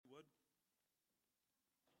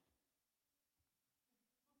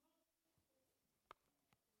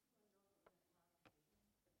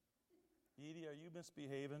Speedy, are you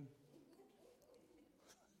misbehaving?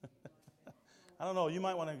 I don't know. You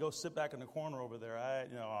might want to go sit back in the corner over there.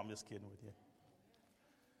 I'm just kidding with you.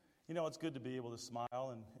 You know, it's good to be able to smile,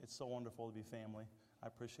 and it's so wonderful to be family. I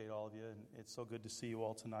appreciate all of you, and it's so good to see you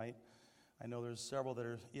all tonight. I know there's several that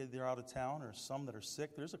are either out of town or some that are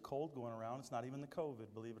sick. There's a cold going around. It's not even the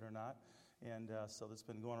COVID, believe it or not. And so that's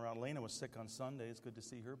been going around. Lena was sick on Sunday. It's good to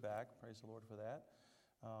see her back. Praise the Lord for that.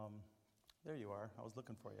 There you are. I was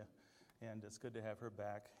looking for you. And it's good to have her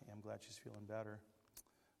back. I'm glad she's feeling better.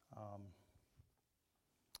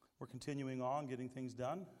 We're continuing on getting things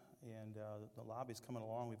done. And the lobby's coming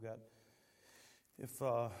along. We've got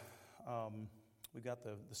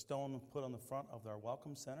the stone put on the front of our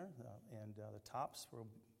welcome center, and the tops,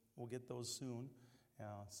 we'll get those soon.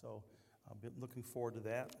 So I'll be looking forward to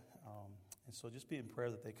that. And so just be in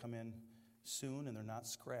prayer that they come in soon and they're not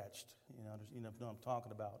scratched. You know what I'm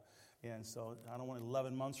talking about. And so I don't want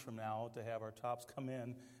 11 months from now to have our tops come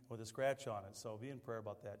in with a scratch on it. So be in prayer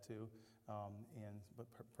about that too. But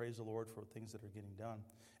praise the Lord for things that are getting done.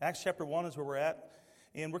 Acts chapter 1 is where we're at.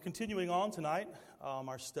 And we're continuing on tonight,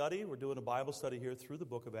 our study. We're doing a Bible study here through the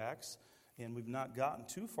book of Acts. And we've not gotten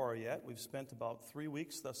too far yet. We've spent about 3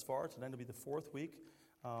 weeks thus far. Tonight will be the 4th week,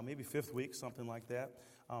 maybe 5th week, something like that,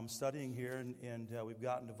 studying here. And we've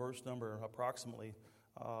gotten to verse number approximately,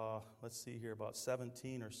 about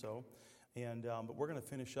 17 or so. And but we're going to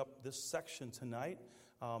finish up this section tonight,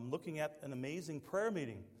 looking at an amazing prayer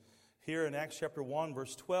meeting. Here in Acts chapter 1,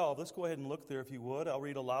 verse 12, let's go ahead and look there if you would. I'll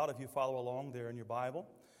read aloud if you follow along there in your Bible.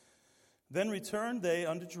 Then returned they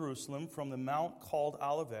unto Jerusalem from the mount called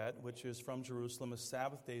Olivet, which is from Jerusalem a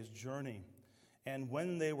Sabbath day's journey. And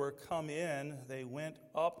when they were come in, they went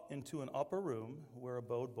up into an upper room where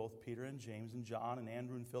abode both Peter and James and John and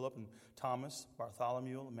Andrew and Philip and Thomas,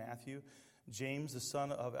 Bartholomew, Matthew, James the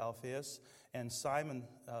son of Alphaeus, and Simon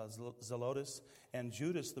Zelotes, and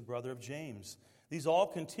Judas the brother of James. These all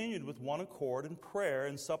continued with one accord in prayer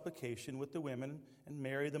and supplication with the women and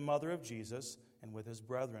Mary the mother of Jesus and with his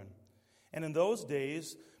brethren. And in those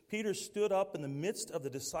days Peter stood up in the midst of the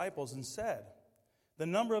disciples and said, the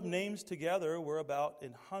number of names together were about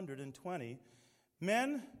 120.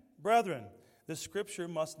 Men, brethren, the scripture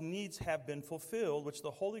must needs have been fulfilled, which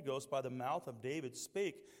the Holy Ghost by the mouth of David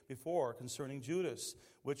spake before concerning Judas,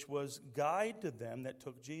 which was guide to them that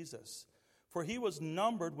took Jesus. For he was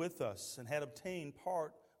numbered with us and had obtained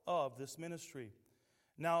part of this ministry.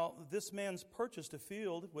 Now this man's purchased a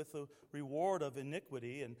field with the reward of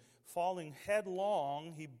iniquity, and falling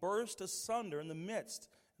headlong, he burst asunder in the midst,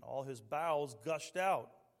 and all his bowels gushed out.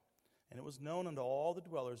 And it was known unto all the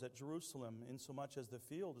dwellers at Jerusalem, insomuch as the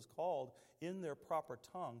field is called in their proper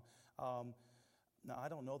tongue. Now I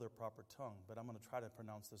don't know their proper tongue, but I'm going to try to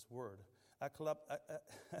pronounce this word.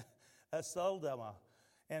 Aceldama.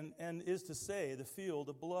 And is to say, the field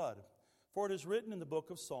of blood. For it is written in the book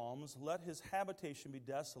of Psalms, let his habitation be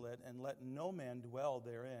desolate, and let no man dwell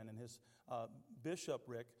therein, and his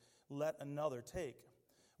bishopric let another take.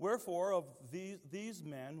 Wherefore of these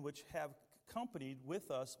men which have companied with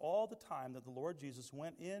us all the time that the Lord Jesus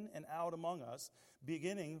went in and out among us,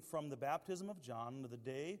 beginning from the baptism of John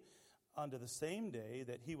unto the same day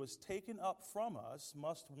that he was taken up from us,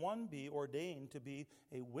 must one be ordained to be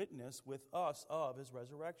a witness with us of his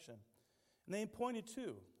resurrection. And they appointed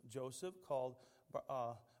two, Joseph, called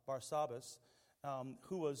Barsabbas,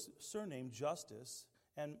 who was surnamed Justus,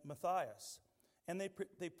 and Matthias. And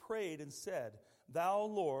they prayed and said, Thou,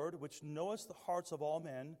 Lord, which knowest the hearts of all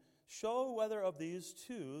men, show whether of these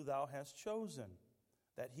two thou hast chosen,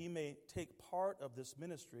 that he may take part of this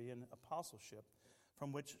ministry and apostleship,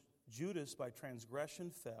 from which Judas by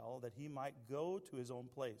transgression fell, that he might go to his own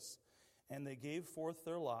place. And they gave forth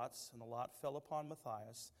their lots, and the lot fell upon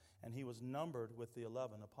Matthias, and he was numbered with the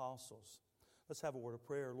 11 apostles. Let's have a word of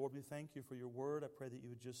prayer. Lord, we thank you for your word. I pray that you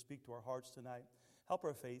would just speak to our hearts tonight. Help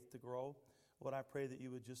our faith to grow. Lord, I pray that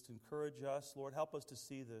you would just encourage us. Lord, help us to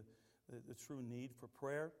see the true need for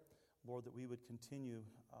prayer. Lord, that we would continue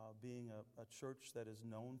being a church that is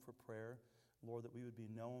known for prayer. Lord, that we would be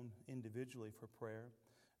known individually for prayer.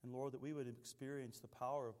 And Lord, that we would experience the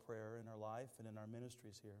power of prayer in our life and in our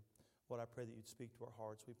ministries here. Lord, I pray that you'd speak to our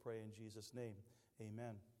hearts. We pray in Jesus' name.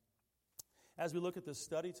 Amen. As we look at this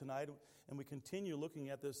study tonight, and we continue looking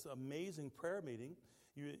at this amazing prayer meeting,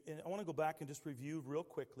 and I want to go back and just review real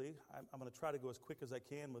quickly. I'm going to try to go as quick as I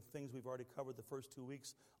can with things we've already covered the first 2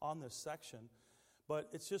 weeks on this section. But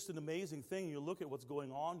it's just an amazing thing. You look at what's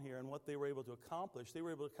going on here and what they were able to accomplish. They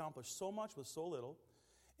were able to accomplish so much with so little.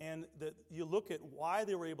 And that you look at why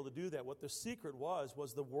they were able to do that. What the secret was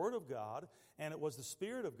the Word of God, and it was the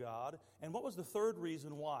Spirit of God. And what was the third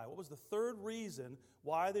reason why? What was the third reason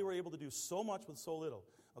why they were able to do so much with so little?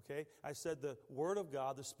 Okay, I said the Word of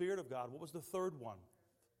God, the Spirit of God. What was the third one?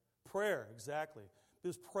 Prayer, exactly. It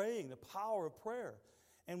was praying, the power of prayer.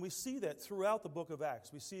 And we see that throughout the book of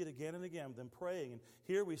Acts. We see it again and again, them praying. And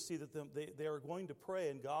here we see that they are going to pray,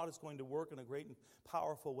 and God is going to work in a great and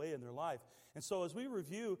powerful way in their life. And so as we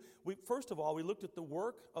review, first of all, we looked at the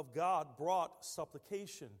work of God brought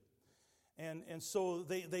supplication. And so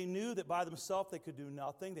they knew that by themselves they could do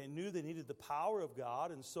nothing. They knew they needed the power of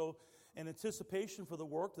God. And so in anticipation for the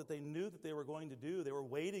work that they knew that they were going to do, they were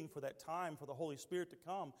waiting for that time for the Holy Spirit to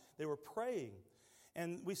come. They were praying.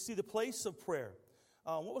 And we see the place of prayer.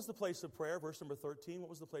 What was the place of prayer? Verse number 13, what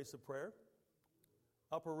was the place of prayer?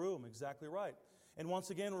 Upper room, exactly right. And once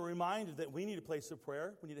again, we're reminded that we need a place of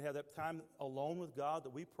prayer. We need to have that time alone with God that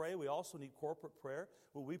we pray. We also need corporate prayer,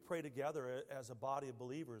 where we pray together as a body of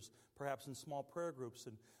believers, perhaps in small prayer groups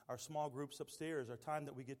and our small groups upstairs, our time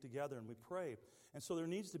that we get together and we pray. And so there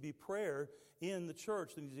needs to be prayer in the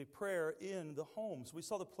church. There needs to be prayer in the homes. We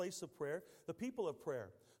saw the place of prayer, the people of prayer.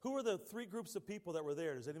 Who were the three groups of people that were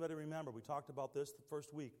there? Does anybody remember? We talked about this the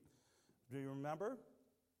first week. Do you remember?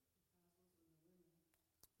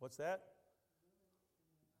 What's that?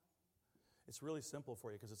 It's really simple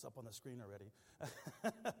for you because it's up on the screen already.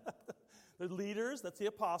 The leaders, that's the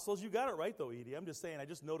apostles. You got it right, though, Edie. I'm just saying, I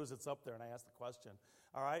just noticed it's up there, and I asked the question.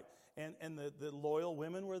 All right? And the loyal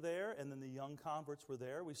women were there, and then the young converts were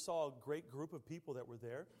there. We saw a great group of people that were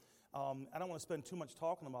there. I don't want to spend too much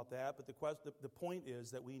talking about that, but the point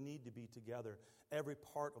is that we need to be together. Every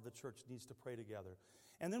part of the church needs to pray together.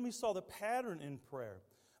 And then we saw the pattern in prayer.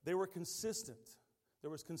 They were consistent. There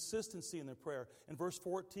was consistency in their prayer. In verse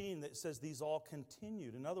 14, it says these all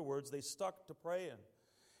continued. In other words, they stuck to praying.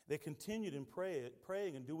 They continued in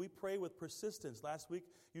praying. And do we pray with persistence? Last week,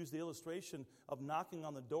 used the illustration of knocking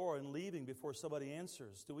on the door and leaving before somebody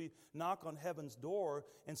answers. Do we knock on heaven's door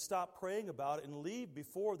and stop praying about it and leave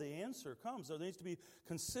before the answer comes? There needs to be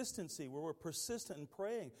consistency where we're persistent in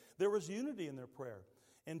praying. There was unity in their prayer.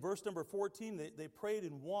 In verse number 14, they prayed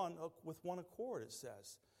with one accord, it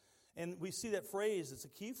says. And we see that phrase, it's a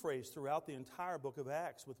key phrase throughout the entire book of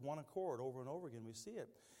Acts, with one accord over and over again. We see it.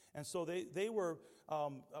 And so they were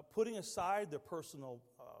putting aside their personal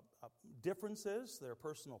differences, their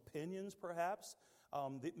personal opinions perhaps.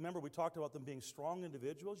 Remember, we talked about them being strong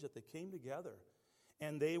individuals, yet they came together.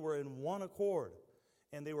 And they were in one accord.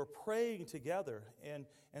 And they were praying together.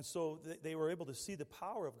 And so they were able to see the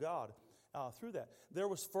power of God through that. There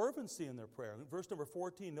was fervency in their prayer. In verse number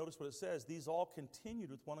 14, notice what it says. These all continued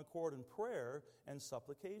with one accord in prayer and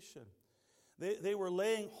supplication. They were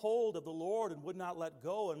laying hold of the Lord and would not let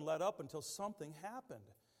go and let up until something happened.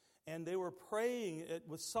 And they were praying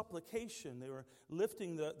with supplication. They were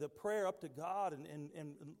lifting the prayer up to God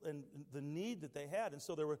and the need that they had. And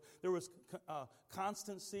so there was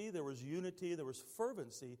constancy, there was unity, there was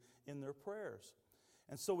fervency in their prayers.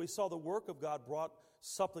 And so we saw the work of God brought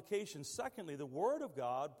supplication. Secondly, the Word of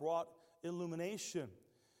God brought illumination.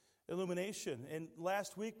 And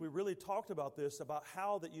last week we really talked about this, about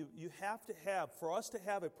how that you have to have, for us to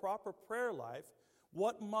have a proper prayer life,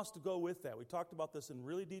 what must go with that? We talked about this in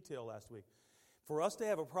really detail last week. For us to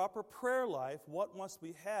have a proper prayer life, what must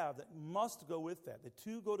we have that must go with that? The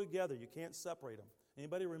two go together. You can't separate them.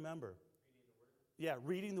 Anybody remember?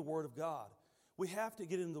 Reading the Word of God. We have to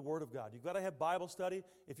get into the Word of God. You've got to have Bible study.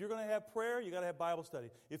 If you're going to have prayer, you've got to have Bible study.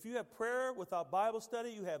 If you have prayer without Bible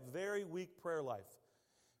study, you have very weak prayer life.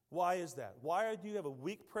 Why is that? Why do you have a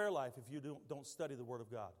weak prayer life if you don't study the Word of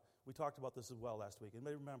God? We talked about this as well last week.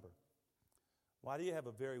 Anybody remember? Why do you have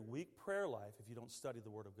a very weak prayer life if you don't study the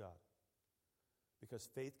Word of God? Because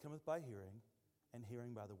faith cometh by hearing, and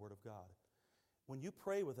hearing by the Word of God. When you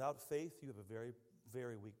pray without faith, you have a very,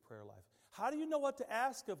 very weak prayer life. How do you know what to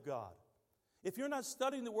ask of God? If you're not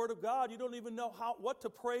studying the Word of God, you don't even know what to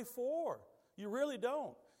pray for. You really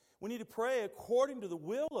don't. We need to pray according to the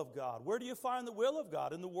will of God. Where do you find the will of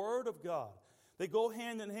God? In the Word of God. They go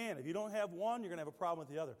hand in hand. If you don't have one, you're going to have a problem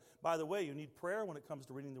with the other. By the way, you need prayer when it comes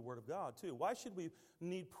to reading the Word of God, too. Why should we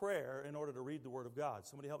need prayer in order to read the Word of God?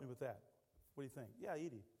 Somebody help me with that. What do you think? Yeah,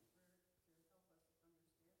 Edie.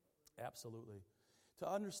 Absolutely.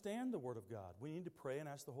 To understand the Word of God, we need to pray and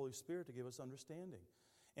ask the Holy Spirit to give us understanding.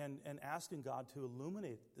 And asking God to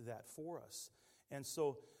illuminate that for us. And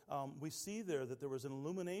so we see there that was an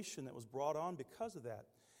illumination that was brought on because of that.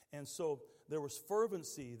 And so there was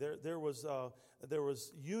fervency, there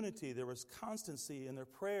was unity, there was constancy in their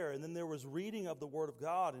prayer, and then there was reading of the Word of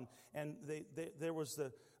God, and there was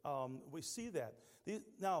we see that.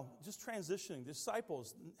 Now, just transitioning,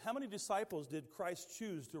 disciples. How many disciples did Christ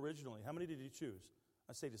choose originally? How many did he choose?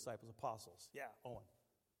 I say disciples, apostles. Yeah, Owen.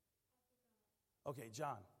 Okay,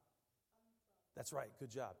 John. That's right,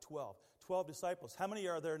 good job. 12. 12 disciples. How many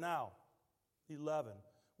are there now? 11.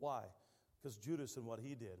 Why? Because Judas and what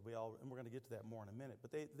he did. And we're going to get to that more in a minute.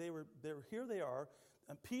 But they were here they are.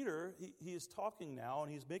 And Peter, he is talking now,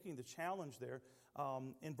 and he's making the challenge there.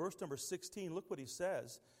 In verse number 16, look what he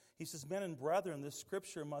says. He says, "Men and brethren, this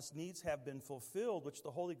scripture must needs have been fulfilled, which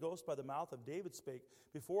the Holy Ghost by the mouth of David spake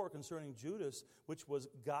before concerning Judas, which was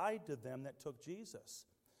guide to them that took Jesus."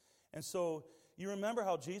 And so you remember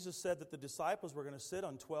how Jesus said that the disciples were going to sit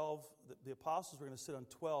on 12, the apostles were going to sit on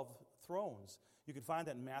 12 thrones. You can find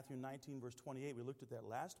that in Matthew 19, verse 28. We looked at that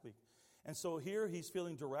last week. And so here he's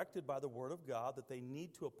feeling directed by the Word of God that they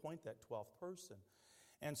need to appoint that 12th person.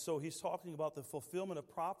 And so he's talking about the fulfillment of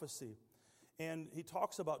prophecy. And he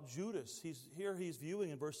talks about Judas. He's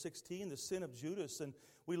viewing in verse 16 the sin of Judas. And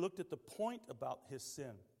we looked at the point about his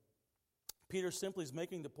sin. Peter simply is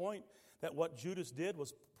making the point that what Judas did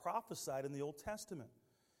was prophesied in the Old Testament.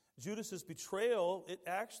 Judas's betrayal, it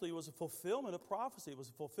actually was a fulfillment of prophecy. It was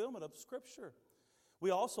a fulfillment of Scripture.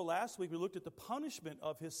 We also, last week, we looked at the punishment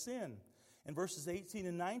of his sin. In verses 18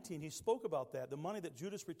 and 19, he spoke about that. The money that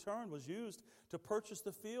Judas returned was used to purchase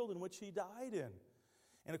the field in which he died in.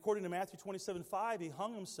 And according to Matthew 27:5, he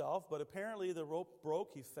hung himself, but apparently the rope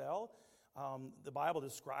broke, he fell. The Bible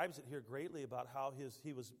describes it here greatly about how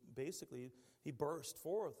he burst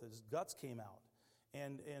forth, his guts came out.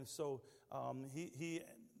 And so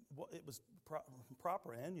it was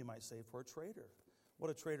proper end, you might say, for a traitor. What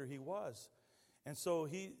a traitor he was. And so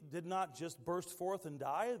he did not just burst forth and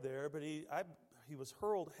die there, but he was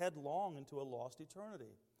hurled headlong into a lost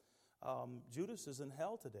eternity. Judas is in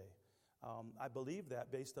hell today. I believe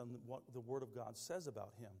that based on what the Word of God says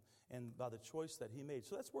about him and by the choice that he made.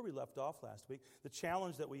 So that's where we left off last week. The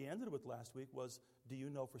challenge that we ended with last week was, do you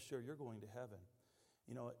know for sure you're going to heaven?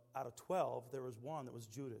 You know, out of 12, there was one that was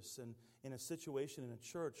Judas. And in a situation in a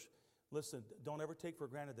church, listen, don't ever take for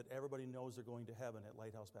granted that everybody knows they're going to heaven at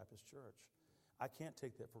Lighthouse Baptist Church. I can't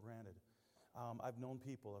take that for granted. I've known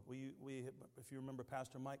people. If you remember,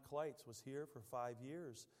 Pastor Mike Kleitz was here for 5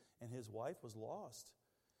 years, and his wife was lost.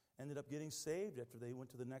 Ended up getting saved after they went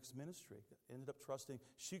to the next ministry. Ended up trusting.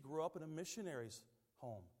 She grew up in a missionary's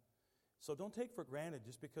home. So don't take for granted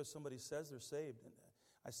just because somebody says they're saved. And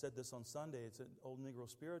I said this on Sunday. It's an old Negro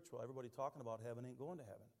spiritual. Everybody talking about heaven ain't going to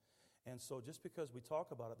heaven. And so just because we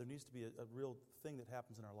talk about it, there needs to be a real thing that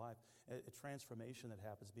happens in our life, a transformation that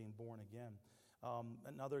happens, being born again.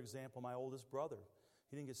 Another example, my oldest brother.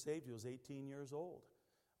 He didn't get saved. He was 18 years old.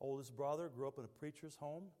 Oldest brother grew up in a preacher's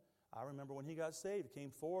home. I remember when he got saved, he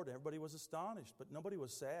came forward, everybody was astonished, but nobody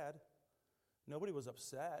was sad. Nobody was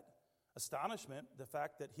upset. Astonishment, the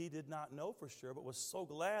fact that he did not know for sure, but was so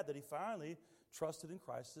glad that he finally trusted in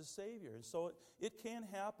Christ as Savior. And so it can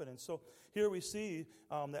happen. And so here we see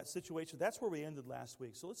that situation. That's where we ended last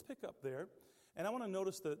week. So let's pick up there. And I want to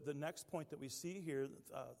notice the next point that we see here.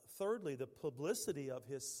 Thirdly, the publicity of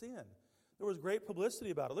his sin. There was great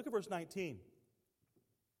publicity about it. Look at verse 19.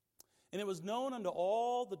 And it was known unto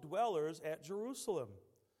all the dwellers at Jerusalem.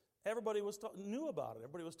 Everybody knew about it.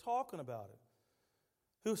 Everybody was talking about it.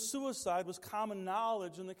 Whose suicide was common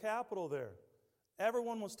knowledge in the capital there.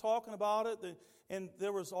 Everyone was talking about it, and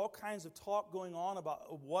there was all kinds of talk going on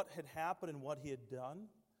about what had happened and what he had done.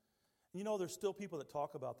 You know, there's still people that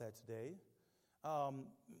talk about that today.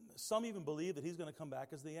 Some even believe that he's going to come back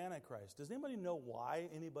as the Antichrist. Does anybody know why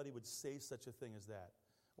anybody would say such a thing as that?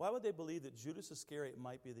 Why would they believe that Judas Iscariot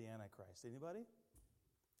might be the Antichrist? Anybody?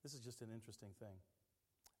 This is just an interesting thing.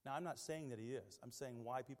 Now, I'm not saying that he is. I'm saying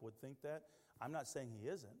why people would think that. I'm not saying he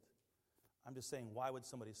isn't. I'm just saying, why would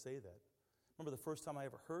somebody say that? Remember the first time I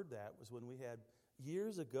ever heard that was when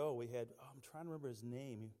years ago, I'm trying to remember his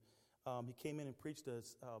name. He came in and preached a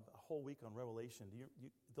whole week on Revelation.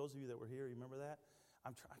 Those of you that were here, you remember that? I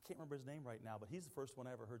can't remember his name right now, but he's the first one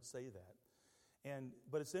I ever heard say that.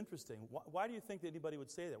 But it's interesting. Why do you think that anybody would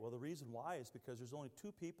say that? Well, the reason why is because there's only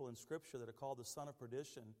two people in Scripture that are called the son of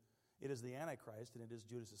perdition. It is the Antichrist and it is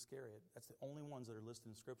Judas Iscariot. That's the only ones that are listed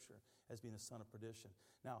in Scripture as being the son of perdition.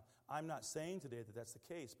 Now, I'm not saying today that that's the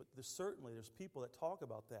case, but there's people that talk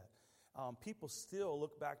about that. People still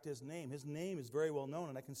look back to his name. His name is very well known,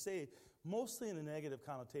 and I can say mostly in a negative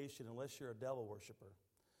connotation unless you're a devil worshiper.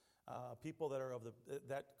 People that are of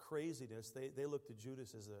that craziness, they look to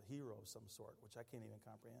Judas as a hero of some sort, which I can't even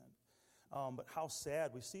comprehend. But how sad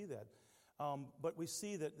we see that. But we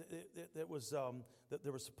see that there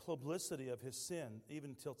was publicity of his sin,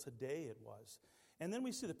 even till today it was. And then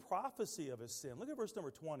we see the prophecy of his sin. Look at verse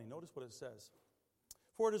number 20. Notice what it says.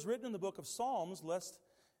 For it is written in the book of Psalms,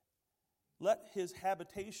 let his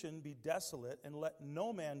habitation be desolate, and let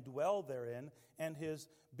no man dwell therein, and his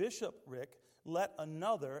bishopric let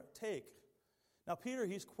another take. Now, Peter,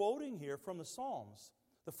 he's quoting here from the Psalms.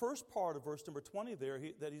 The first part of verse number 20 there,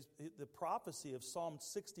 the prophecy of Psalm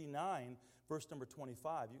 69, verse number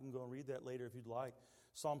 25. You can go and read that later if you'd like.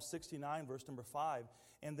 Psalm 69, verse number 5.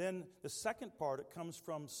 And then the second part, it comes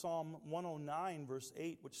from Psalm 109, verse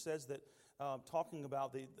 8, which says that, talking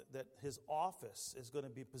about that his office is going to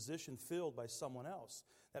be position filled by someone else.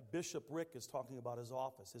 That Bishop Rick is talking about his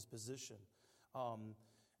office, his position.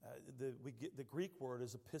 The Greek word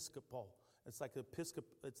is episcopal. It's like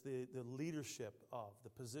it's the leadership of, the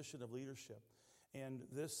position of leadership. And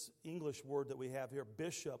this English word that we have here,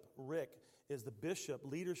 Bishop Rick, is the bishop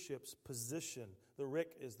leadership's position. The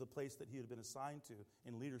Rick is the place that he had been assigned to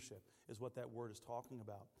in leadership, is what that word is talking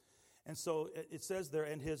about. And so it says there,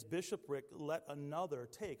 and his bishopric let another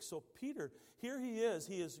take. So Peter, here he is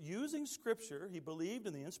using Scripture. He believed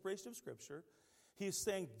in the inspiration of Scripture. He is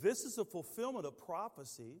saying this is a fulfillment of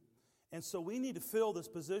prophecy, and so we need to fill this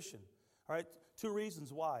position. All right, two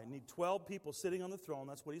reasons why. You need 12 people sitting on the throne.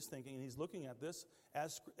 That's what he's thinking, and he's looking at this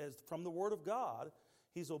as from the Word of God.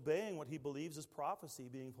 He's obeying what he believes is prophecy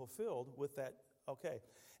being fulfilled with that. Okay.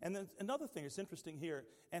 And then another thing, it's interesting here,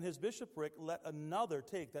 and his bishopric let another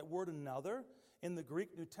take. That word another, in the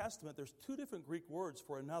Greek New Testament, there's two different Greek words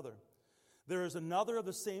for another. There is another of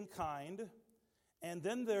the same kind, and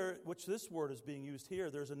then which this word is being used here,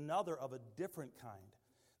 there's another of a different kind.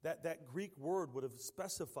 That Greek word would have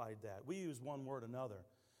specified that. We use one word, another.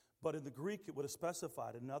 But in the Greek, it would have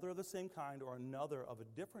specified another of the same kind or another of a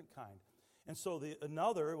different kind. And so the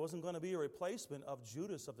another wasn't going to be a replacement of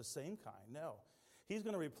Judas of the same kind. No. He's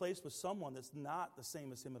going to replace with someone that's not the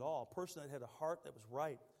same as him at all, a person that had a heart that was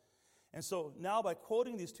right. And so now by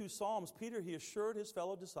quoting these two Psalms, Peter, he assured his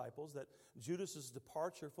fellow disciples that Judas's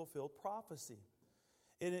departure fulfilled prophecy.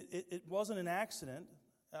 And it wasn't an accident.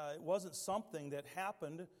 It wasn't something that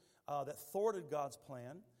happened that thwarted God's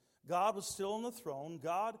plan. God was still on the throne.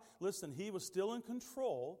 God, listen, he was still in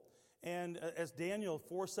control. And as Daniel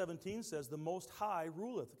 4:17 says, the Most High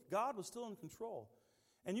ruleth. God was still in control.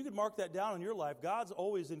 And you can mark that down in your life. God's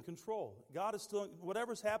always in control. God is still,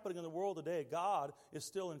 whatever's happening in the world today, God is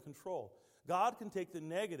still in control. God can take the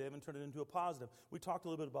negative and turn it into a positive. We talked a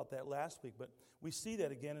little bit about that last week, but we see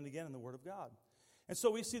that again and again in the Word of God. And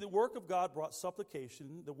so we see the work of God brought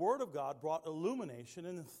supplication, the Word of God brought illumination,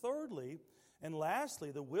 and then thirdly and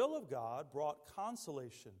lastly, the will of God brought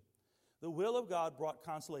consolation. The will of God brought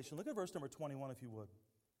consolation. Look at verse number 21 if you would.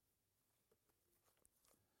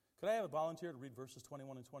 Could I have a volunteer to read verses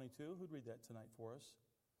 21 and 22? Who'd read that tonight for us?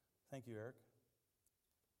 Thank you, Eric.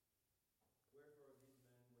 Wherefore these men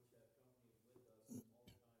which have companied with us all the time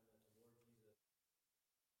that the Lord Jesus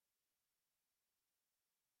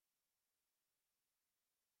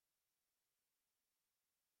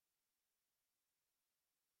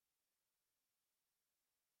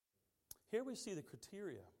Here we see the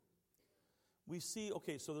criteria. We see,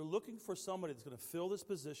 okay, so they're looking for somebody that's going to fill this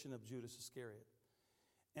position of Judas Iscariot.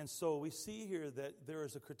 And so we see here that there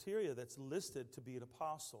is a criteria that's listed to be an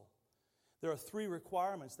apostle. There are 3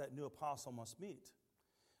 requirements that new apostle must meet.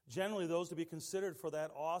 Generally, those to be considered for that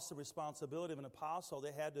awesome responsibility of an apostle,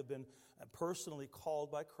 they had to have been personally called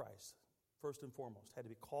by Christ, first and foremost. Had to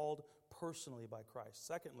be called personally by Christ.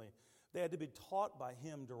 Secondly, they had to be taught by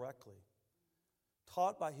him directly.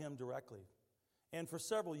 Taught by him directly. And for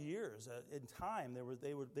several years in time,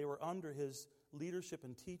 they were under his leadership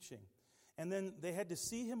and teaching. And then they had to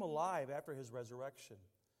see him alive after his resurrection.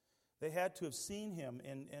 They had to have seen him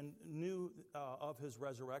and knew of his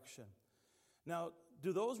resurrection. Now,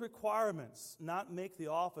 do those requirements not make the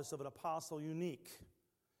office of an apostle unique?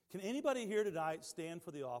 Can anybody here tonight stand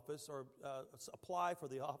for the office or apply for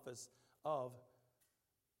the office of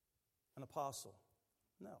an apostle?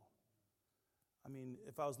 No. I mean,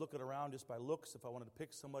 if I was looking around just by looks, if I wanted to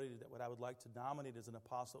pick somebody that I would like to nominate as an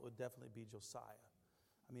apostle, it would definitely be Josiah.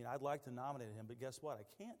 I mean, I'd like to nominate him, but guess what?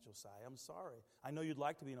 I can't, Josiah. I'm sorry. I know you'd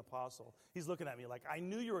like to be an apostle. He's looking at me like, I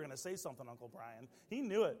knew you were going to say something, Uncle Brian. He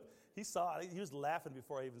knew it. He saw it. He was laughing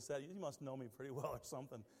before I even said it. You must know me pretty well or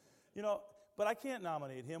something. You know, but I can't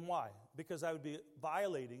nominate him. Why? Because I would be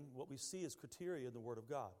violating what we see as criteria in the Word of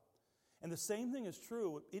God. And the same thing is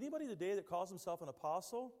true. Anybody today that calls himself an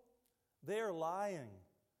apostle, they are lying.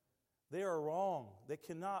 They are wrong. They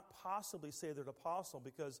cannot possibly say they're an apostle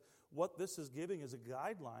because what this is giving is a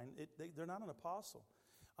guideline. They're not an apostle.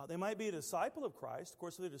 They might be a disciple of Christ. Of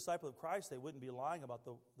course, if they're a disciple of Christ, they wouldn't be lying about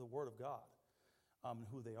the Word of God and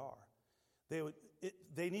who they are.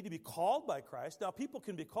 They need to be called by Christ. Now, people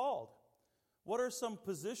can be called, What are some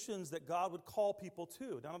positions that God would call people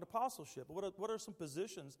to? Down at apostleship. What are some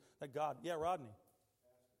positions that God... Yeah, Rodney. Pastor.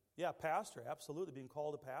 Yeah, pastor. Absolutely, being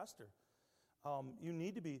called a pastor. You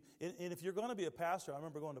need to be... And if you're going to be a pastor, I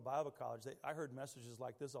remember going to Bible college. I heard messages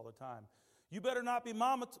like this all the time. You better not be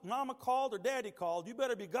mama called or daddy called. You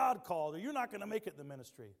better be God called or you're not going to make it in the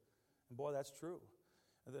ministry. And boy, that's true.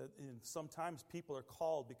 And sometimes people are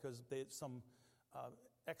called because some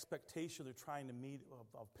expectation they're trying to meet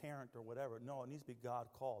of parent or whatever. No, it needs to be God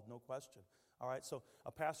called, no question. All right, so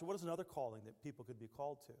a pastor, what is another calling that people could be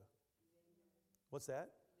called to? What's that?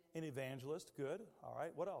 An evangelist, good. All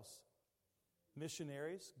right, what else?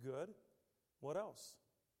 Missionaries, good. What else?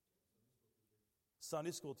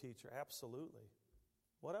 Sunday school teacher, absolutely.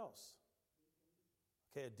 What else?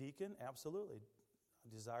 Okay, a deacon, absolutely.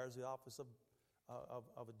 Desires the office of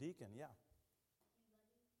a deacon, yeah.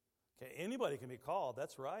 Okay, anybody can be called,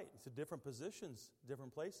 that's right. It's different positions,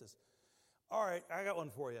 different places. All right, I got one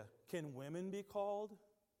for you. Can women be called?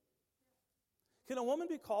 Can a woman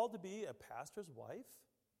be called to be a pastor's wife?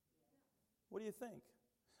 What do you think?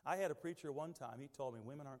 I had a preacher one time, he told me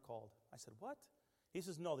women aren't called. I said, what? He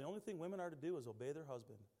says, no, the only thing women are to do is obey their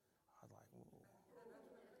husband. I was like,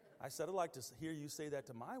 whoa. I said, I'd like to hear you say that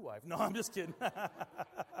to my wife. No, I'm just kidding.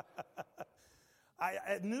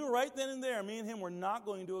 I knew right then and there, me and him were not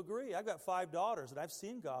going to agree. I've got 5 daughters, and I've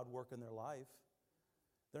seen God work in their life.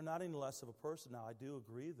 They're not any less of a person. Now, I do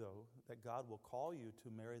agree, though, that God will call you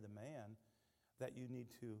to marry the man that you need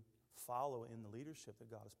to follow in the leadership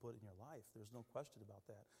that God has put in your life. There's no question about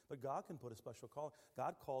that. But God can put a special call.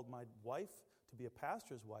 God called my wife to be a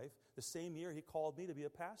pastor's wife the same year He called me to be a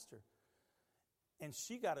pastor. And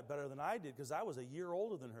she got it better than I did because I was a year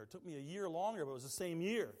older than her. It took me a year longer, but it was the same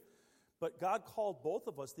year. But God called both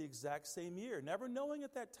of us the exact same year, never knowing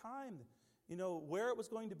at that time, where it was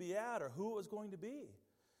going to be at or who it was going to be.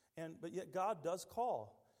 But yet God does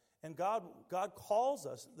call. And God calls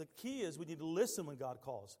us. The key is we need to listen when God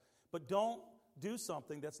calls. But don't do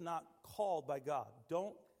something that's not called by God.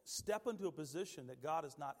 Don't step into a position that God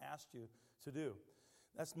has not asked you to do.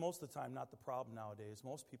 That's most of the time not the problem nowadays.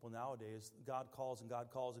 Most people nowadays, God calls and God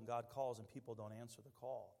calls and God calls and people don't answer the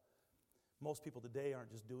call. Most people today aren't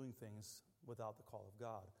just doing things without the call of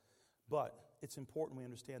God. But it's important we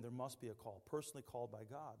understand there must be a call, personally called by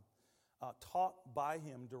God, taught by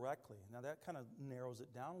Him directly. Now that kind of narrows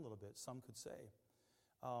it down a little bit, some could say.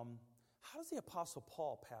 How does the Apostle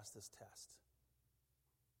Paul pass this test?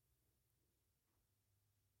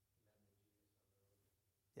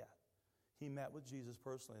 Yeah, he met with Jesus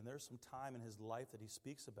personally, and there's some time in his life that he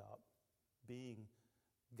speaks about being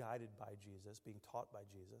guided by Jesus, being taught by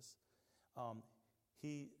Jesus.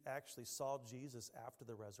 He actually saw Jesus after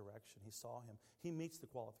the resurrection. He saw Him. He meets the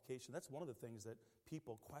qualification. That's one of the things that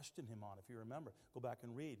people question Him on, if you remember. Go back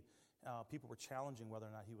and read. People were challenging whether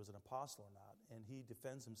or not He was an apostle or not, and He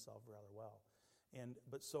defends Himself rather well.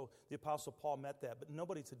 But so the Apostle Paul met that, but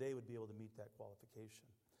nobody today would be able to meet that qualification.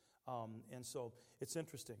 And so it's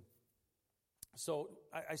interesting. So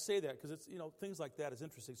I say that because it's, things like that is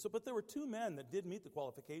interesting. So, but there were 2 men that did meet the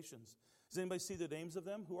qualifications. Does anybody see the names of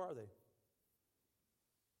them? Who are they?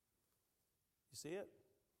 You see it?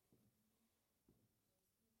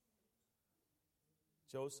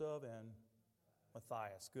 Joseph and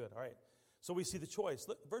Matthias. Good. All right. So we see the choice.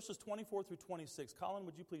 Look, verses 24 through 26. Colin,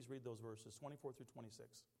 would you please read those verses, 24 through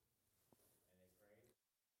 26?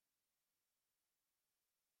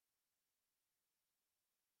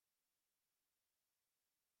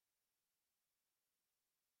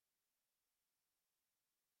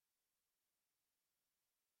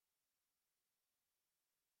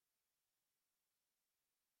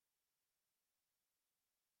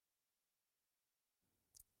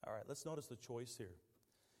 All right, let's notice the choice here.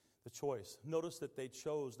 The choice. Notice that they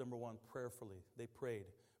chose, number 1, prayerfully. They prayed.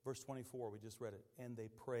 Verse 24, we just read it. And they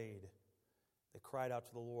prayed. They cried out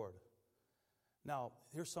to the Lord. Now,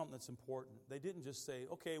 here's something that's important. They didn't just say,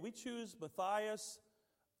 okay, we choose Matthias.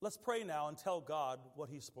 Let's pray now and tell God what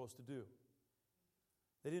He's supposed to do.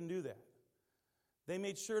 They didn't do that. They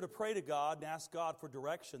made sure to pray to God and ask God for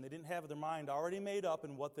direction. They didn't have their mind already made up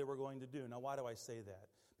in what they were going to do. Now, why do I say that?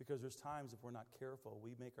 Because there's times if we're not careful,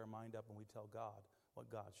 we make our mind up and we tell God what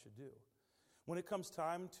God should do. When it comes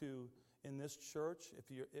time to, in this church, if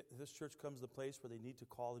this church comes to the place where they need to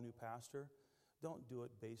call a new pastor, don't do it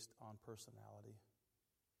based on personality.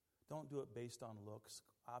 Don't do it based on looks.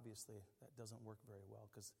 Obviously, that doesn't work very well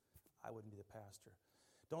because I wouldn't be the pastor.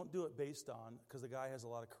 Don't do it based on, because the guy has a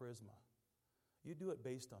lot of charisma. You do it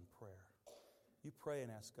based on prayer. You pray and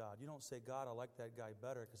ask God. You don't say, God, I like that guy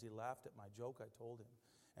better because he laughed at my joke I told him.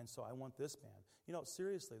 and so I want this man. You know,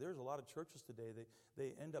 seriously, there's a lot of churches today,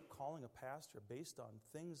 they end up calling a pastor based on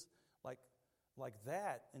things like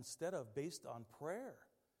that instead of based on prayer.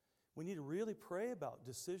 We need to really pray about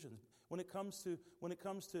decisions. When it comes to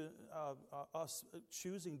us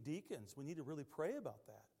choosing deacons, we need to really pray about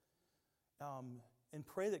that. And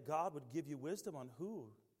pray that God would give you wisdom on who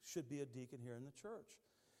should be a deacon here in the church.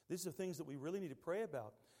 These are things that we really need to pray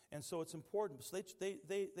about. And so it's important. So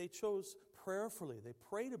they chose prayerfully. They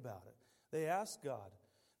prayed about it. They asked God.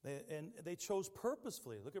 They chose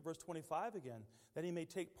purposefully. Look at verse 25 again. That he may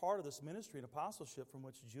take part of this ministry and apostleship from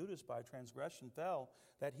which Judas by transgression fell,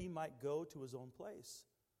 that he might go to his own place.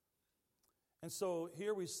 And so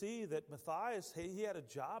here we see that Matthias, he had a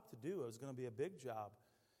job to do. It was going to be a big job.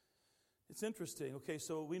 It's interesting. Okay,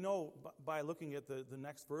 so we know by looking at the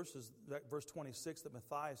next verses, verse 26, that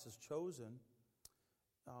Matthias is chosen.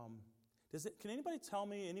 Can anybody tell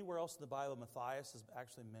me anywhere else in the Bible Matthias is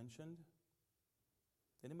actually mentioned?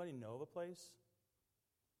 Anybody know of a place?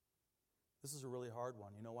 This is a really hard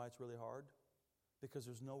one. You know why it's really hard? Because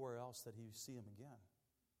there's nowhere else that you see him again.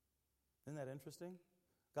 Isn't that interesting?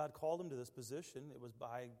 God called him to this position. It was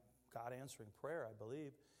by God answering prayer, I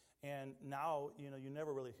believe. And now, you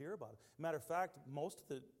never really hear about it. Matter of fact, most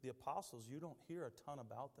of the apostles, you don't hear a ton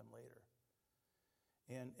about them later.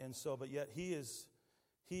 And so, but yet he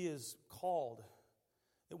is called.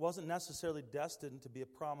 It wasn't necessarily destined to be a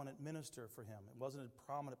prominent minister for him. It wasn't a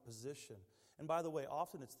prominent position. And by the way,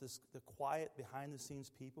 often it's the quiet,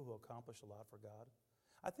 behind-the-scenes people who accomplish a lot for God.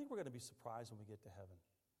 I think we're going to be surprised when we get to heaven.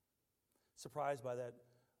 Surprised by that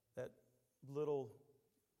little,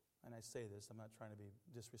 and I say this, I'm not trying to be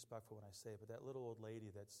disrespectful when I say it, but that little old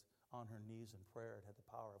lady that's on her knees in prayer and had the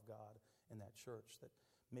power of God in that church that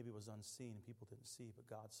maybe was unseen and people didn't see, but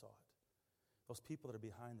God saw it. Those people that are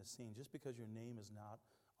behind the scenes, just because your name is not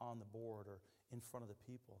on the board or in front of the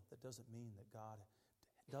people, that doesn't mean that God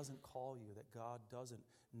doesn't call you, that God doesn't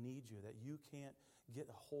need you, that you can't get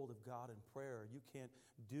a hold of God in prayer. You can't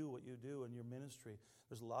do what you do in your ministry.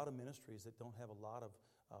 There's a lot of ministries that don't have a lot of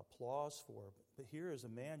applause for. But here is a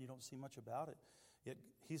man, you don't see much about it. Yet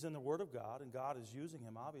he's in the Word of God, and God is using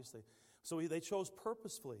him, obviously. So they chose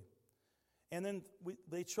purposefully. And then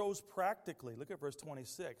they chose practically. Look at verse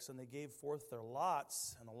 26. And they gave forth their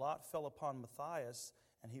lots, and the lot fell upon Matthias,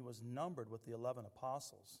 and he was numbered with the 11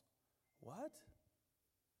 apostles. What?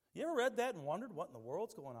 You ever read that and wondered what in the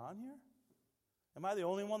world's going on here? Am I the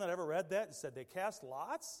only one that ever read that and said they cast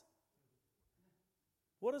lots?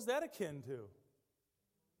 What is that akin to?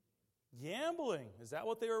 Gambling. Is that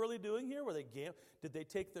what they were really doing here? Were they Did they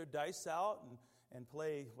take their dice out and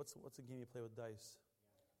play? What's a game you play with dice?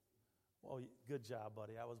 Well, good job,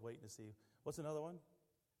 buddy. I was waiting to see. What's another one?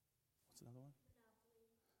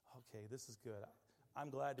 Okay, this is good. I'm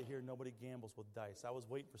glad to hear nobody gambles with dice. I was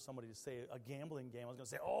waiting for somebody to say a gambling game. I was going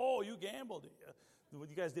to say, oh, you gambled.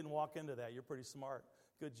 You guys didn't walk into that. You're pretty smart.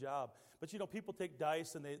 Good job. But, people take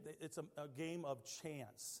dice, and it's a game of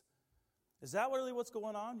chance. Is that really what's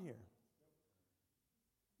going on here?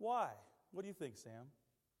 Why? What do you think, Sam?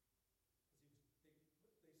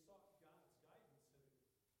 They sought God's guidance, and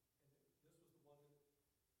this was the one that was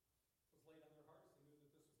laid on their hearts. They knew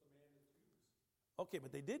that this was the man to choose. Okay,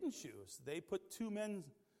 but they didn't choose. They put two men's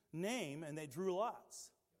name, and they drew lots.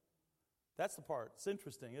 That's the part. It's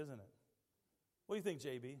interesting, isn't it? What do you think,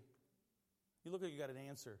 JB? You look like you got an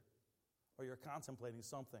answer, or you're contemplating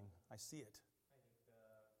something. I see it. I think there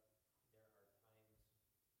are times when God steps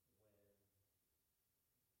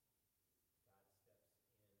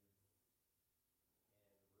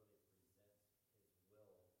in and really presents His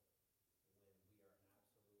will when we are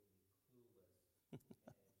absolutely clueless and He is going to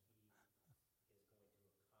accomplish His purpose.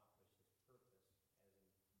 As in Jonah,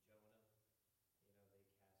 they cast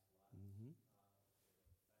lots. Mm-hmm.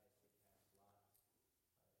 Matthias, they cast lots.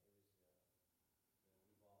 It was, we've all asked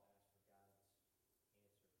for God's answer as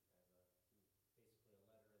basically a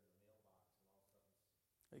letter in the mailbox, and all of a sudden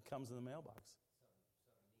It comes in the mailbox.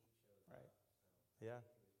 something neat shows Right. up. So Yeah. I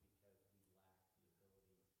think it was because we lacked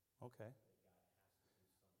the ability Okay. that God has to do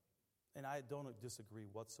something. And I don't disagree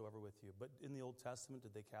whatsoever with you. But in the Old Testament,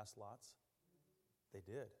 did they cast lots? They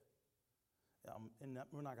did.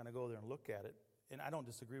 We're not going to go there and look at it. And I don't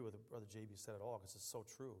disagree with what Brother JB said at all, because it's so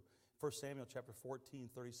true. 1 Samuel chapter 14,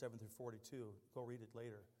 37 through 42. Go read it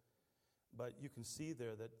later. But you can see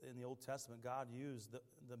there that in the Old Testament, God used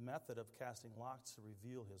the method of casting lots to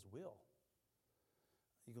reveal His will.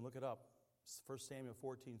 You can look it up. 1 Samuel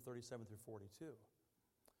 14, 37 through 42.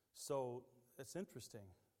 So it's interesting.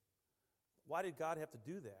 Why did God have to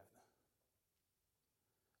do that?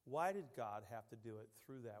 Why did God have to do it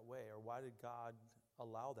through that way? Or why did God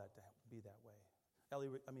allow that to be that way?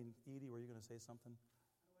 Edie, were you going to say something?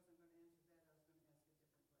 I wasn't going to answer that. I was going to ask a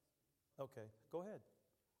different question. Okay, go ahead. Is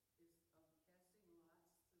casting lots the same as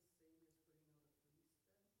putting out a fleece then? Considered?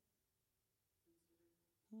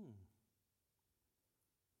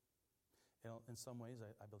 In some ways,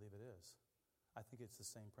 I believe it is. I think it's the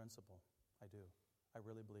same principle. I do. I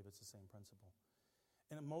really believe it's the same principle.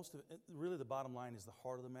 And really the bottom line is the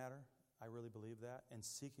heart of the matter. I really believe that. And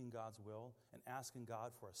seeking God's will and asking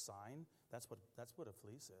God for a sign, that's what a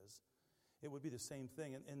fleece is. It would be the same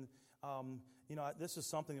thing. And this is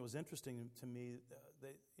something that was interesting to me.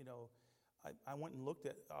 I went and looked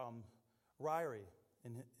at Ryrie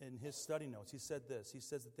in his study notes. He said this. He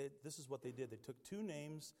says that this is what they did. They took two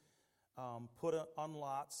names, put it on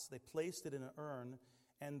lots, they placed it in an urn,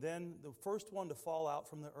 and then the first one to fall out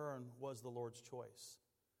from the urn was the Lord's choice.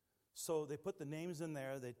 So they put the names in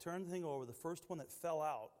there, they turned the thing over, the first one that fell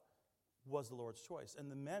out was the Lord's choice.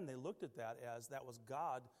 And the men, they looked at that as that was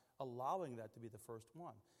God allowing that to be the first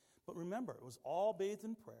one. But remember, it was all bathed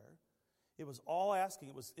in prayer. It was all asking,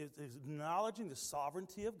 it was acknowledging the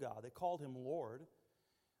sovereignty of God. They called him Lord.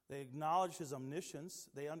 They acknowledged his omniscience.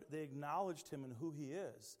 They acknowledged him and who he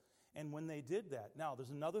is. And when they did that, now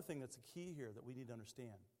there's another thing that's a key here that we need to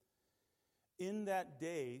understand. In that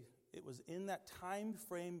day, it was in that time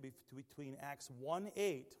frame between Acts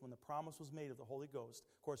 1:8, when the promise was made of the Holy Ghost.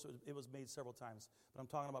 Of course, it was made several times, but I'm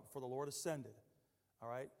talking about before the Lord ascended. All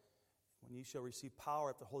right? When ye shall receive power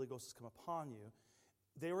if the Holy Ghost has come upon you.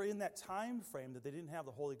 They were in that time frame that they didn't have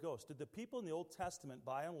the Holy Ghost. Did the people in the Old Testament,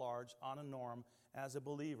 by and large, on a norm, as a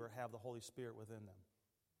believer, have the Holy Spirit within them?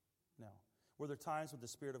 No. Were there times when the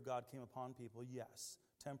Spirit of God came upon people? Yes.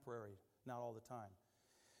 Temporary, not all the time.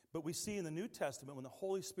 But we see in the New Testament, when the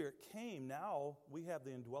Holy Spirit came, now we have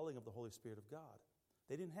the indwelling of the Holy Spirit of God.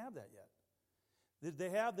 They didn't have that yet. Did they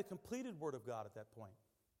have the completed Word of God at that point?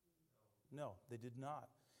 No, they did not.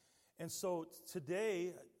 And so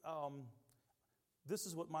today, this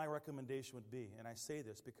is what my recommendation would be. And I say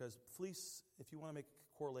this because fleece, if you want to make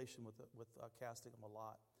a correlation with casting them a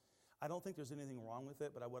lot, I don't think there's anything wrong with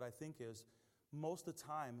it, but what I think is most of the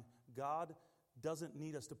time, God doesn't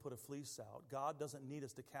need us to put a fleece out. God doesn't need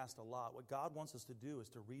us to cast a lot. What God wants us to do is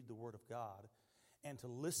to read the Word of God and to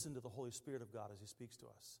listen to the Holy Spirit of God as He speaks to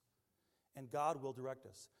us. And God will direct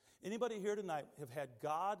us. Anybody here tonight have had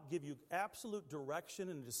God give you absolute direction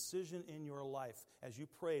and decision in your life as you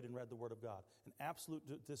prayed and read the Word of God? An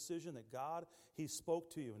absolute decision that God, He spoke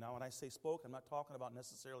to you. Now, when I say spoke, I'm not talking about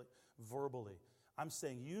necessarily verbally. I'm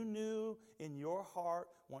saying you knew in your heart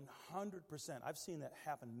 100%. I've seen that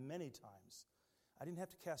happen many times. I didn't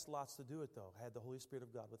have to cast lots to do it, though. I had the Holy Spirit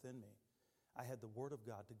of God within me. I had the Word of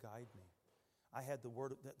God to guide me. I had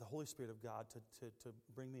the Holy Spirit of God to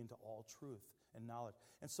bring me into all truth and knowledge.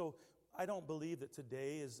 And so I don't believe that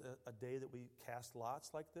today is a day that we cast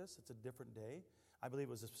lots like this. It's a different day. I believe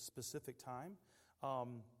it was a specific time.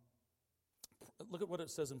 Look at what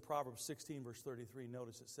it says in Proverbs 16, verse 33.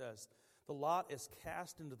 Notice it says, "The lot is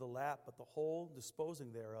cast into the lap, but the whole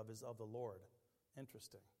disposing thereof is of the Lord."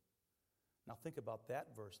 Interesting. Now think about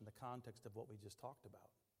that verse in the context of what we just talked about.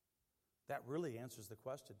 That really answers the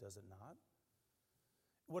question, does it not?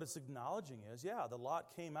 What it's acknowledging is, yeah, the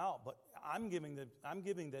lot came out, but I'm giving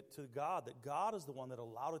that to God, that God is the one that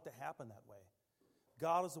allowed it to happen that way.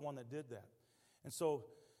 God is the one that did that. And so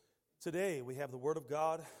today we have the Word of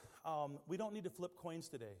God. We don't need to flip coins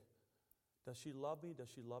today. Does she love me? Does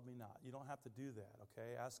she love me not? You don't have to do that,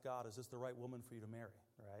 okay? Ask God, is this the right woman for you to marry,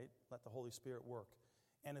 right? Let the Holy Spirit work.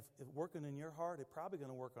 And if working in your heart, it's probably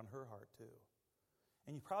going to work on her heart too.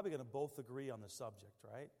 And you're probably going to both agree on the subject,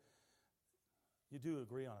 right? You do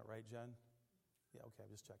agree on it, right, Jen? Yeah, okay,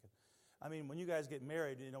 I'm just checking. I mean, when you guys get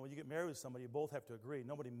married, when you get married with somebody, you both have to agree.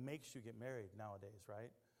 Nobody makes you get married nowadays,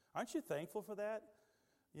 right? Aren't you thankful for that?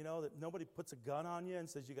 That nobody puts a gun on you and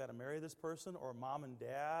says you got to marry this person, or mom and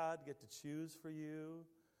dad get to choose for you.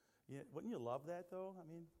 Wouldn't you love that, though? I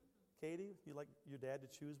mean, Katie, you like your dad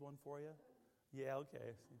to choose one for you? Yeah,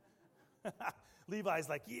 okay. Levi's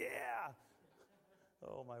like, yeah.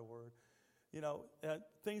 Oh, my word.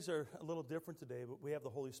 Things are a little different today, but we have the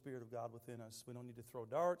Holy Spirit of God within us. We don't need to throw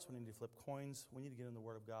darts. We don't need to flip coins. We need to get in the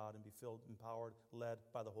Word of God and be filled, empowered, led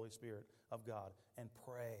by the Holy Spirit of God and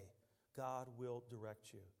pray. God will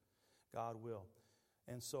direct you. God will.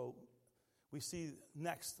 And so we see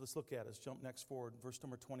next, let's look at it. Let's jump next forward. Verse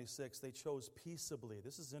number 26, they chose peaceably.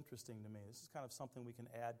 This is interesting to me. This is kind of something we can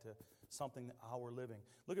add to something, how we're living.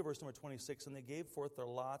 Look at verse number 26. And they gave forth their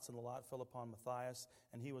lots, and the lot fell upon Matthias,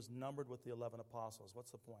 and he was numbered with the 11 apostles.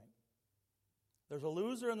 What's the point? There's a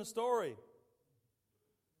loser in the story.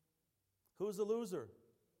 Who's the loser?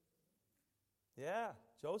 Yeah,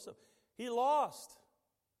 Joseph. He lost.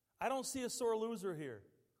 I don't see a sore loser here.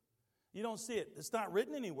 You don't see it. It's not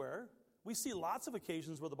written anywhere. We see lots of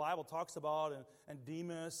occasions where the Bible talks about and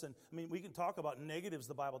Demas, and I mean, we can talk about negatives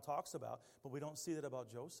the Bible talks about, but we don't see that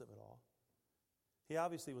about Joseph at all. He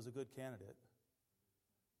obviously was a good candidate.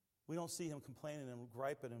 We don't see him complaining and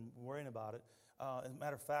griping and worrying about it. As a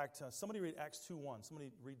matter of fact, somebody read Acts 2:1.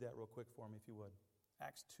 Somebody read that real quick for me, if you would.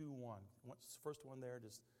 Acts 2:1. What's the first one there?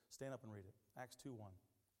 Just stand up and read it. Acts 2:1.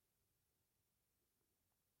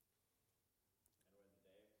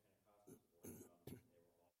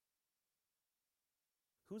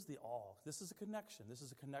 Who's the all? This is a connection. This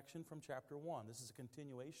is a connection from chapter 1. This is a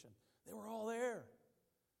continuation. They were all there.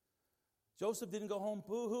 Joseph didn't go home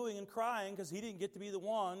boo-hooing and crying because he didn't get to be the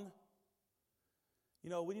one. You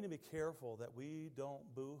know, we need to be careful that we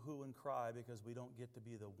don't boo-hoo and cry because we don't get to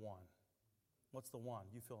be the one. What's the one?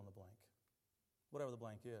 You fill in the blank. Whatever the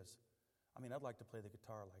blank is. I mean, I'd like to play the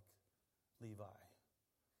guitar like Levi.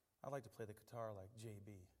 I'd like to play the guitar like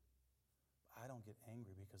JB. I don't get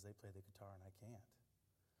angry because they play the guitar and I can't.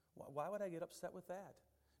 Why would I get upset with that?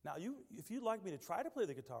 Now, if you'd like me to try to play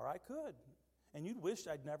the guitar, I could. And you'd wish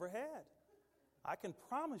I'd never had. I can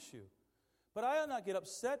promise you. But I ought not get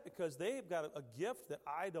upset because they've got a gift that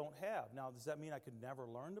I don't have. Now, does that mean I could never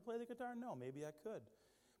learn to play the guitar? No, maybe I could.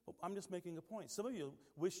 But I'm just making a point. Some of you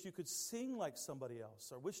wished you could sing like somebody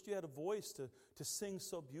else, or wished you had a voice to sing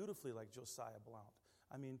so beautifully like Josiah Blount.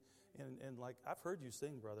 I mean, and like, I've heard you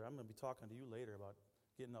sing, brother. I'm going to be talking to you later about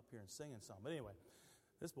getting up here and singing something. But anyway,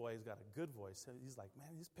 this boy has got a good voice. He's like, man,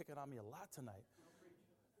 he's picking on me a lot tonight.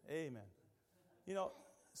 Amen. You know,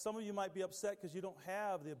 some of you might be upset because you don't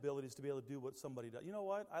have the abilities to be able to do what somebody does. You know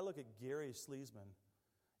what? I look at Gary Sleesman.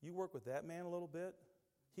 You work with that man a little bit.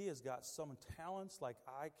 He has got some talents like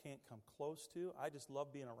I can't come close to. I just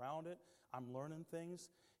love being around it. I'm learning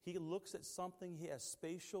things. He looks at something. He has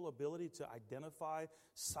spatial ability to identify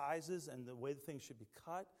sizes and the way the things should be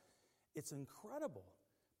cut. It's incredible.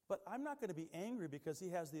 But I'm not going to be angry because he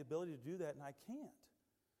has the ability to do that and I can't.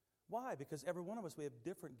 Why? Because every one of us, we have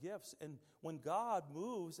different gifts. And when God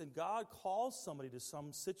moves and God calls somebody to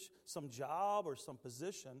some job or some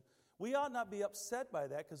position, we ought not be upset by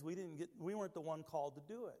that because we weren't the one called to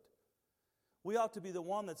do it. We ought to be the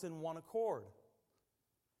one that's in one accord.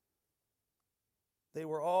 They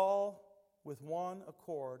were all with one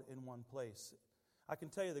accord in one place. I can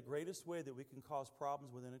tell you the greatest way that we can cause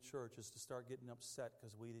problems within a church is to start getting upset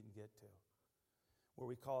because we didn't get to. Where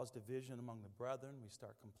we cause division among the brethren, we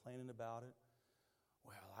start complaining about it.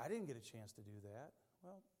 Well, I didn't get a chance to do that.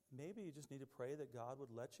 Well, maybe you just need to pray that God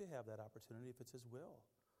would let you have that opportunity if it's His will.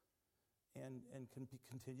 And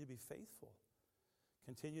continue to be faithful.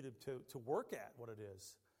 Continue to work at what it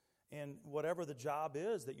is. And whatever the job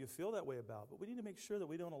is that you feel that way about. But we need to make sure that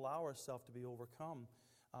we don't allow ourselves to be overcome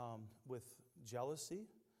with jealousy.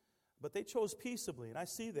 But they chose peaceably, and I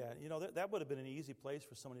see that. You know, that would have been an easy place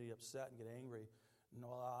for somebody to get upset and get angry. No,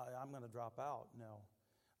 I'm going to drop out. No.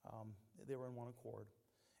 They were in one accord.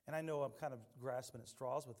 And I know I'm kind of grasping at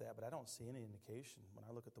straws with that, but I don't see any indication. When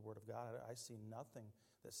I look at the Word of God, I see nothing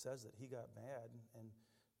that says that he got mad and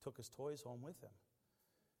took his toys home with him.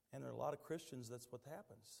 And there are a lot of Christians, that's what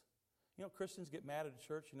happens. You know, Christians get mad at a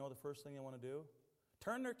church, you know the first thing they want to do?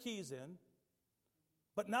 Turn their keys in,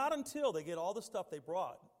 but not until they get all the stuff they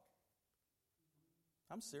brought.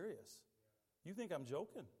 I'm serious. You think I'm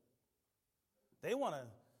joking? They want a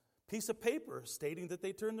piece of paper stating that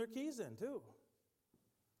they turned their keys in, too.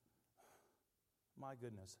 My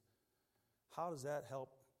goodness. How does that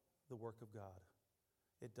help the work of God?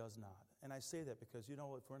 It does not. And I say that because, you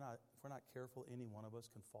know, if we're not careful, any one of us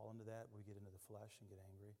can fall into that. We get into the flesh and get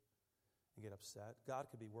angry and get upset. God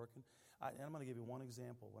could be working. And I'm going to give you one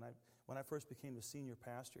example. When I first became the senior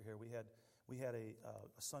pastor here, we had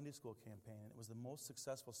a Sunday school campaign, and it was the most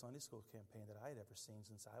successful Sunday school campaign that I had ever seen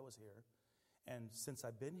since I was here and since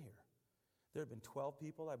I've been here. There have been 12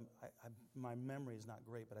 people. My memory is not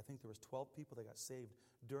great, but I think there was 12 people that got saved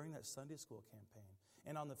during that Sunday school campaign.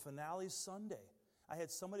 And on the finale Sunday, I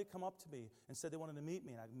had somebody come up to me and said they wanted to meet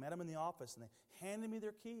me, and I met them in the office, and they handed me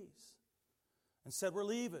their keys and said, we're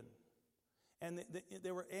leaving. And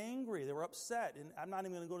they were angry. They were upset. And I'm not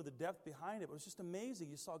even going to go to the depth behind it, but it was just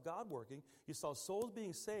amazing. You saw God working. You saw souls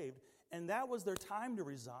being saved, and that was their time to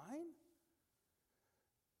resign?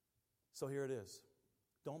 So here it is.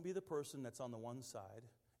 Don't be the person that's on the one side.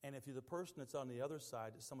 And if you're the person that's on the other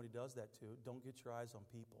side that somebody does that to, don't get your eyes on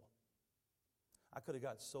people. I could have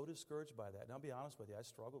got so discouraged by that. And I'll be honest with you, I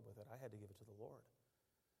struggled with it. I had to give it to the Lord.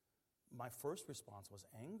 My first response was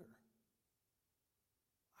anger.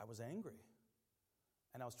 I was angry.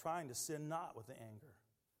 And I was trying to sin not with the anger.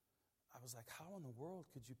 I was like, how in the world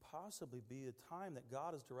could you possibly be a time that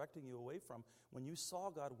God is directing you away from when you saw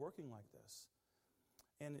God working like this?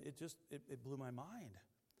 And it blew my mind.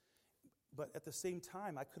 But at the same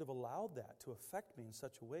time, I could have allowed that to affect me in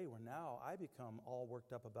such a way where now I become all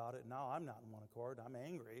worked up about it. Now I'm not in one accord. I'm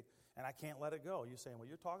angry, and I can't let it go. You're saying, well,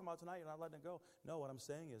 you're talking about tonight, you're not letting it go. No, what I'm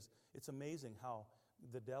saying is it's amazing how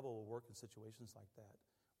the devil will work in situations like that.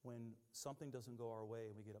 When something doesn't go our way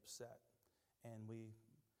and we get upset and we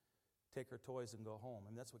take our toys and go home. I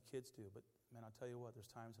mean, that's what kids do. But, man, I'll tell you what, there's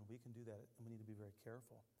times when we can do that, and we need to be very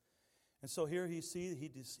careful. And so here he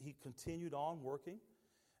continued on working,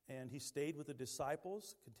 and he stayed with the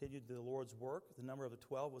disciples, continued the Lord's work. The number of the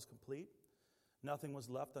 12 was complete. Nothing was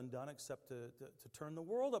left undone except to turn the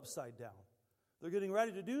world upside down. They're getting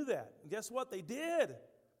ready to do that. And guess what? They did.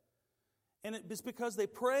 And it's because they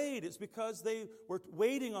prayed. It's because they were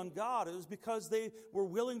waiting on God. It was because they were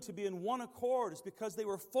willing to be in one accord. It's because they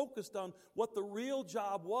were focused on what the real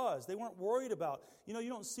job was. They weren't worried about, you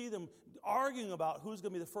don't see them arguing about who's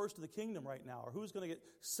going to be the first of the kingdom right now or who's going to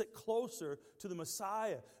sit closer to the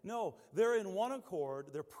Messiah. No, they're in one accord.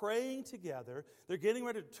 They're praying together. They're getting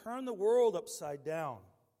ready to turn the world upside down.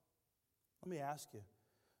 Let me ask you,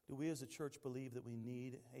 do we as a church believe that we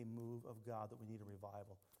need a move of God, that we need a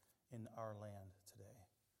revival in our land today?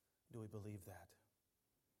 Do we believe that?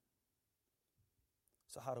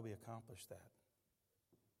 So how do we accomplish that?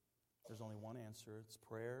 There's only one answer. It's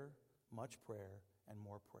prayer, much prayer, and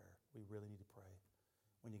more prayer. We really need to pray.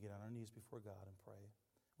 We need to get on our knees before God and pray.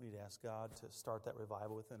 We need to ask God to start that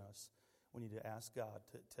revival within us. We need to ask God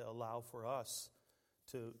to allow for us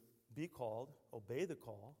to be called, obey the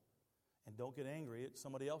call, and don't get angry at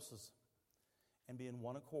somebody else's, and be in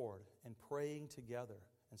one accord and praying together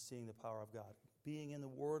and seeing the power of God, being in the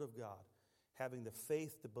Word of God, having the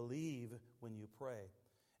faith to believe when you pray,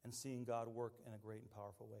 and seeing God work in a great and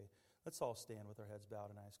powerful way. Let's all stand with our heads bowed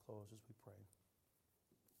and eyes closed as we pray.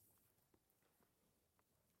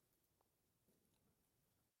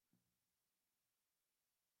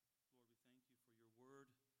 Lord, we thank you for your Word.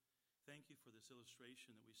 Thank you for this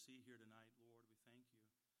illustration that we see here tonight, Lord. We thank you.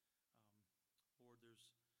 Lord, there's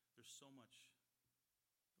so much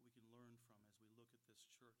that we can learn from as we look at this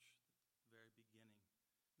church at the very beginning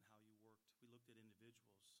and how you worked. We looked at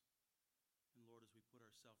individuals. And Lord, as we put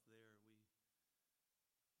ourselves there,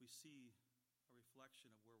 we see a reflection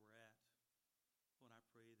of where we're at. Lord, I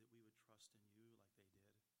pray that we would trust in you like they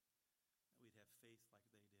did, that we'd have faith like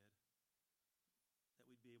they did, that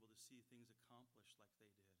we'd be able to see things accomplished like they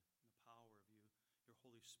did, and the power of you, your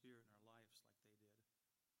Holy Spirit in our lives like they did.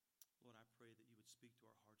 Lord, I pray that you would speak to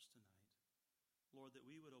our hearts tonight. Lord, that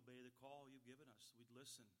we would obey the call you've given us. We'd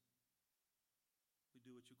listen. We'd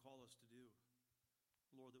do what you call us to do.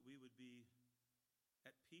 Lord, that we would be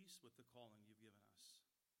at peace with the calling you've given us.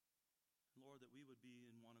 And Lord, that we would be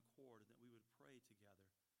in one accord and that we would pray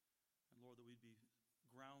together. And Lord, that we'd be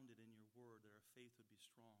grounded in your word, that our faith would be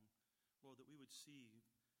strong. Lord, that we would see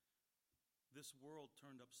this world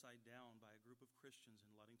turned upside down by a group of Christians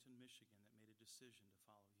in Ludington, Michigan that made a decision to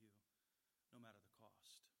follow you, no matter the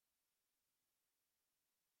cost.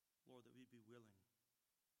 Lord, that we'd be willing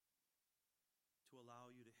to allow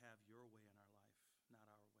you to have your way in our life, not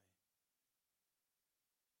our way.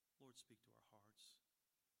 Lord, speak to our hearts.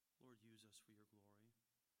 Lord, use us for your glory.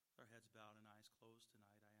 With our heads bowed and eyes closed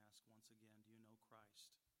tonight, I ask once again, do you know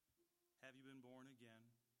Christ? Have you been born again?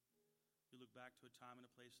 You look back to a time and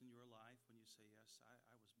a place in your life when you say, yes, I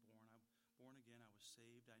was born. I'm born again. I was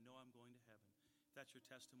saved. I know I'm going to heaven. If that's your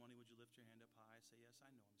testimony, would you lift your hand up high? Say, yes, I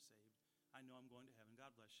know I'm saved. I know I'm going to heaven.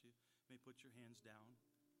 God bless you. You may put your hands down.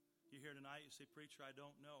 You're here tonight, you say, preacher, I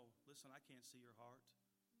don't know. Listen, I can't see your heart.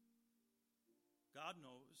 God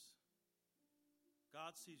knows.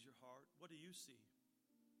 God sees your heart. What do you see?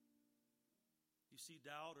 You see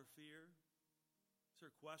doubt or fear? Is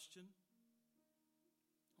there a question?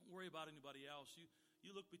 Don't worry about anybody else.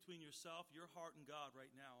 You look between yourself, your heart, and God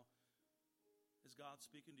right now. Is God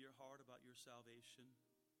speaking to your heart about your salvation?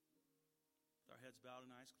 With our heads bowed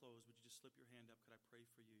and eyes closed, would you just slip your hand up? Could I pray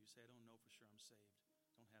for you? You say, I don't know for sure I'm saved.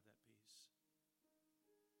 Don't have that peace.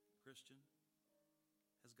 Christian,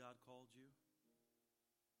 has God called you?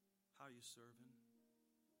 How are you serving?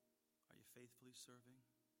 Are you faithfully serving?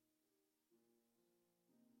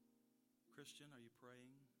 Christian, are you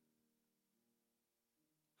praying?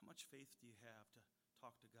 How much faith do you have to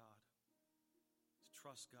talk to God, to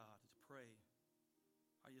trust God, to pray?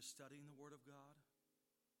 Are you studying the Word of God?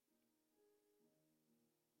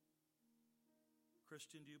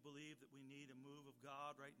 Christian, do you believe that we need a move of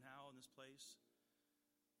God right now in this place,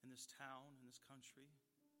 in this town, in this country?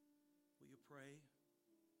 Will you pray?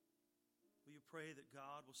 Will you you pray that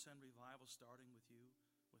God will send revival starting with you,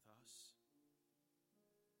 with us?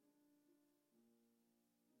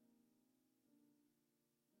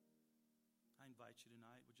 I invite you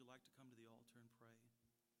tonight, would you like to come to the altar and pray?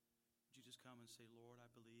 Would you just come and say, Lord,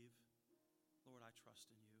 I believe. Lord, I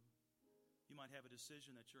trust in you. You might have a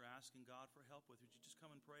decision that you're asking God for help with. Would you just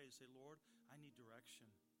come and pray and say, Lord, I need direction.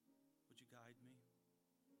 Would you guide me?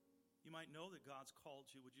 You might know that God's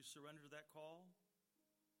called you. Would you surrender to that call?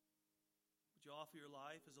 Would you offer your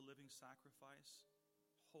life as a living sacrifice,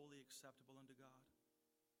 wholly acceptable unto God?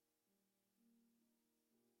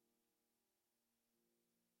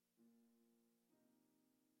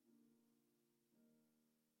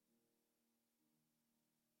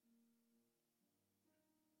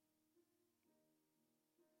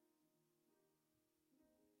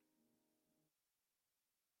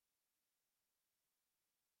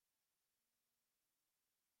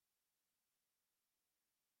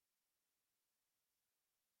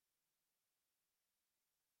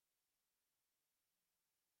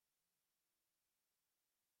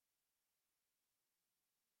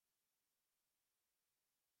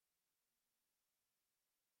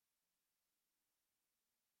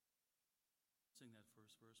 Sing that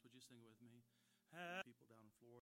first verse. Would you sing it with me? Have people down in Florida.